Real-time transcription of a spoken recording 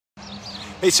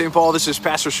Hey St. Paul, this is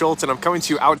Pastor Schultz, and I'm coming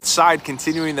to you outside,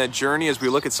 continuing that journey as we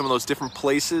look at some of those different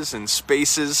places and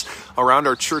spaces around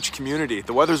our church community.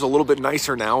 The weather's a little bit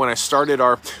nicer now, and I started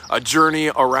our journey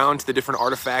around the different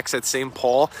artifacts at St.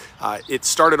 Paul. It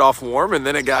started off warm, and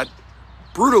then it got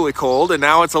brutally cold, and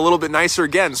now it's a little bit nicer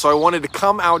again. So I wanted to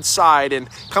come outside and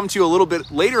come to you a little bit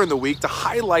later in the week to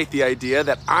highlight the idea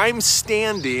that I'm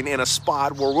standing in a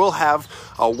spot where we'll have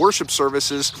worship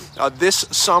services this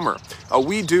summer.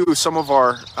 We do some of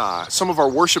our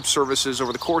worship services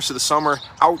over the course of the summer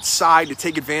outside to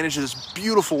take advantage of this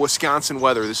beautiful Wisconsin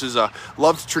weather. This is a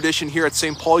loved tradition here at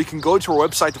St. Paul. You can go to our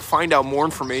website to find out more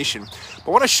information. But I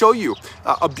want to show you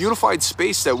a beautified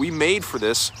space that we made for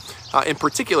this, in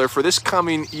particular for this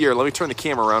coming year. Let me turn the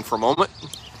camera around for a moment.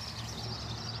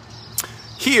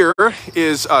 Here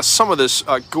is some of this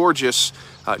gorgeous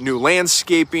new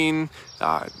landscaping,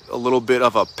 a little bit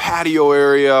of a patio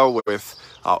area with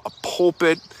a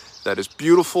pulpit that is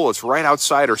beautiful. It's right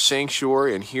outside our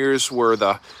sanctuary, and here's where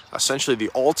essentially the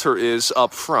altar is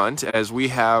up front as we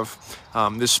have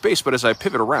this space. But as I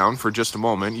pivot around for just a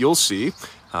moment, you'll see,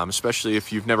 especially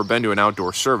if you've never been to an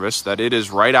outdoor service, that it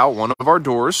is right out one of our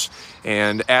doors.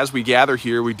 And as we gather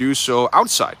here, we do so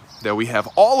outside. That we have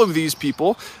all of these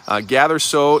people gather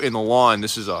so in the lawn.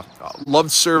 This is a loved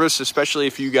service, especially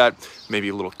if you got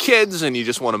maybe little kids and you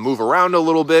just want to move around a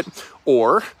little bit,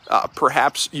 or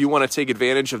perhaps you want to take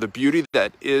advantage of the beauty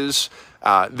that is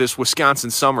this Wisconsin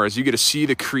summer as you get to see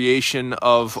the creation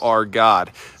of our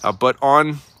God. But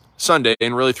on Sunday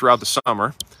and really throughout the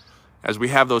summer, as we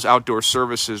have those outdoor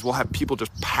services, we'll have people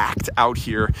just packed out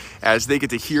here as they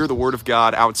get to hear the Word of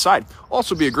God outside.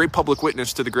 Also be a great public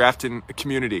witness to the Grafton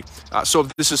community. So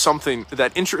if this is something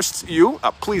that interests you,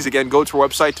 please, again, go to our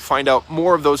website to find out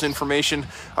more of those information.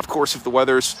 Of course, if the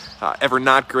weather's ever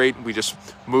not great, we just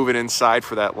move it inside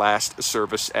for that last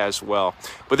service as well.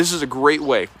 But this is a great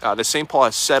way that St. Paul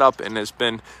has set up and has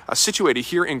been situated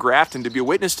here in Grafton to be a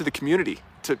witness to the community,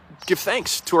 to give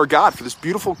thanks to our God for this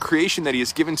beautiful creation that He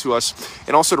has given to us,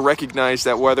 and also to recognize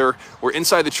that whether we're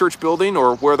inside the church building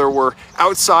or whether we're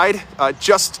outside,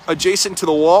 just adjacent to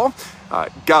the wall,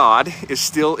 God is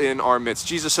still in our midst.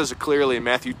 Jesus says it clearly in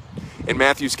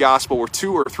Matthew's gospel, where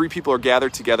 2 or 3 people are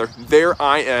gathered together, there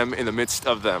I am in the midst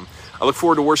of them. I look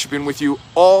forward to worshiping with you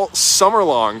all summer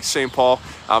long, St. Paul.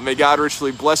 May God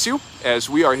richly bless you as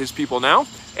we are His people now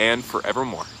and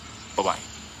forevermore. Bye-bye.